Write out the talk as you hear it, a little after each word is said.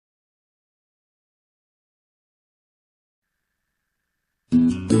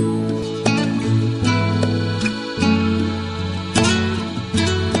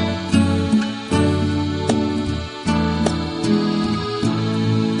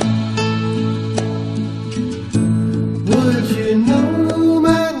Would you know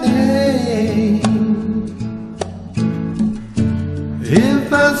my name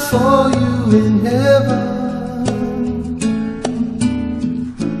if I saw you in heaven?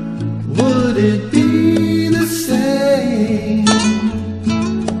 Would it be the same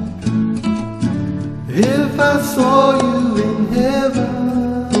if I saw you in heaven?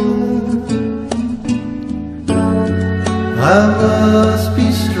 I must be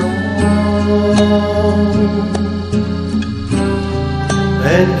strong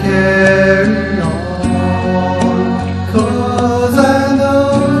and carry on, 'cause I know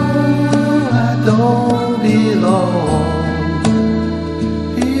I don't belong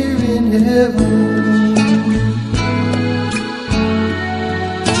here in heaven.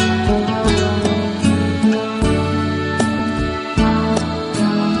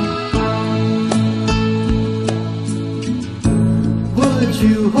 Would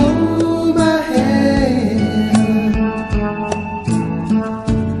you hold my hand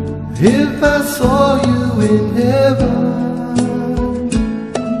if I saw you in heaven?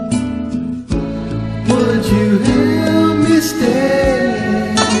 Would you help me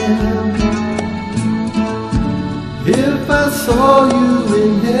stand if I saw you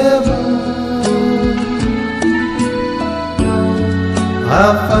in heaven?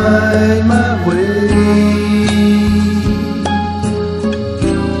 I'll find my way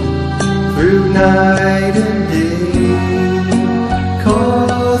through night and day,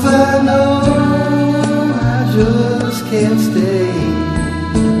 'cause I know I just can't stay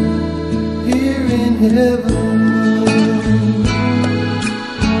here in heaven.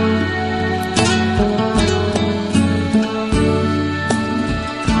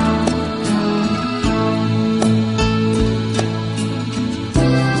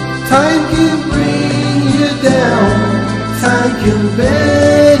 Time can bring you down, time can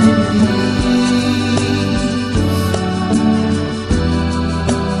bend you peace.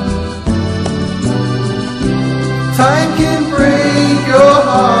 Time can break your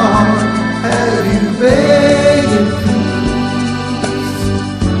heart, have you begging please,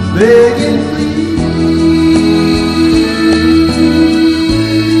 begging please.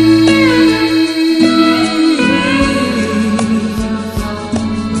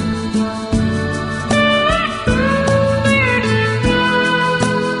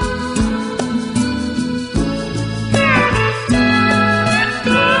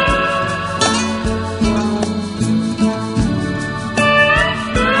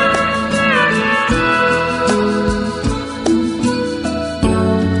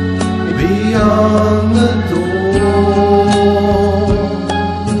 Beyond the door,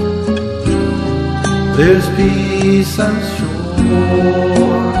 there's peace I'm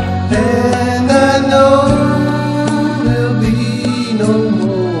sure, and I know there'll be no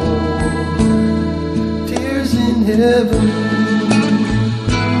more tears in heaven.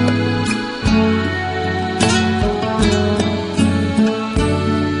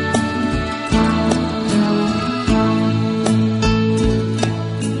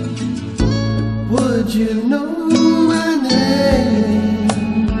 Would you know my name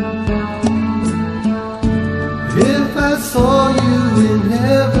if I saw you in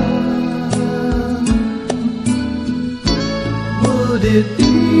heaven? Would it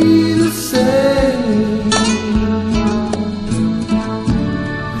be the same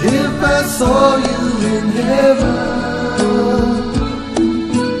if I saw you in heaven?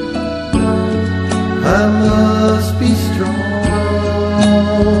 I must be strong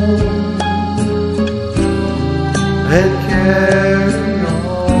and carry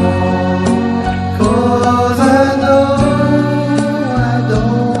on, 'cause I know I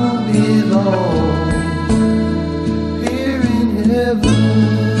don't belong here in heaven.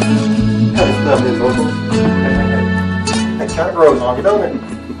 That stuff is awesome. It kind of grows on you, don't it?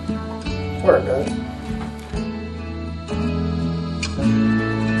 Where it does.